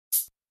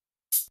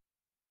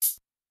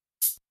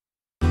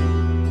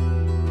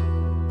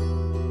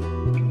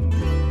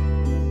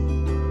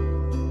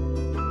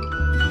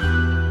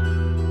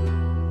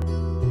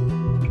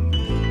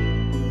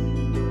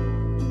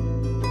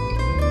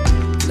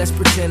Let's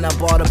pretend I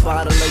bought a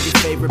bottle of your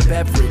favorite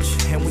beverage,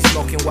 and we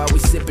smoking while we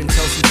sipping,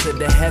 toasting to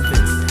the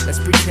heavens. Let's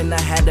pretend I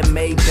had a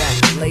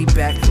Maybach, lay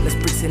back. Let's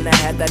pretend I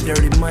had that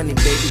dirty money,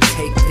 baby,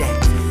 take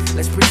that.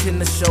 Let's pretend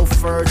the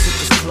chauffeur took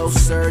us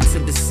closer to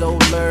the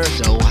solar.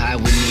 So high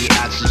we need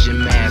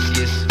oxygen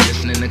masks,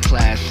 listening to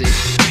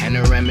classics,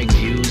 panoramic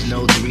views,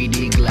 no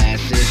 3D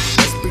glasses.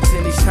 Let's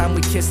pretend each time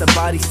we kiss our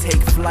bodies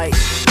take flight,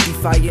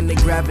 defying the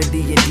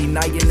gravity and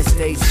denying the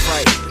stage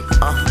fright.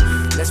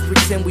 Let's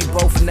pretend we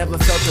both never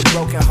felt a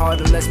broken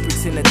heart, and let's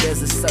pretend that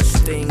there's a such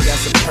thing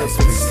as a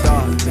perfect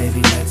start.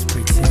 Baby, let's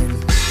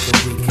pretend that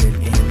we could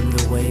end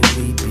the way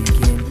we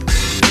begin.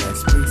 Baby,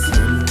 let's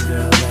pretend,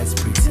 girl, let's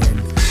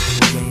pretend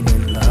we're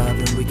gaining love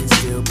and we can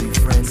still be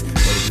friends.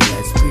 Baby,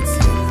 let's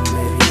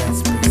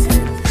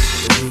pretend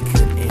that we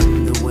could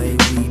end the way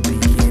we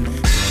begin.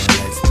 Girl,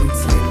 let's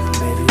pretend,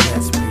 baby,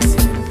 let's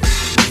pretend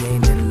we're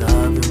gaining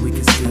love and we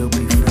can still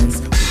be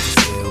friends.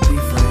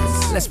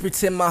 Let's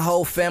pretend my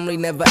whole family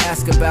never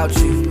asked about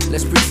you.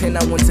 Let's pretend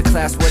I went to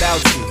class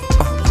without you.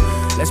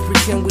 Let's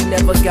pretend we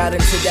never got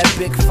into that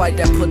big fight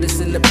that put us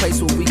in the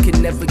place where we could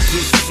never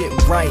get shit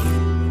right.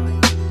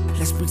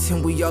 Let's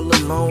pretend we all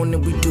alone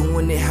and we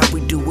doing it how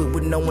we do it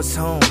when no one's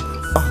home.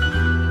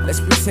 Let's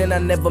pretend I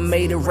never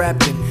made it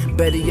rapping.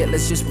 Better yet,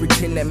 let's just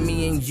pretend that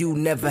me and you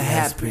never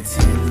happened. Let's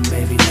pretend,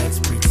 baby, let's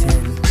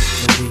pretend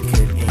that we could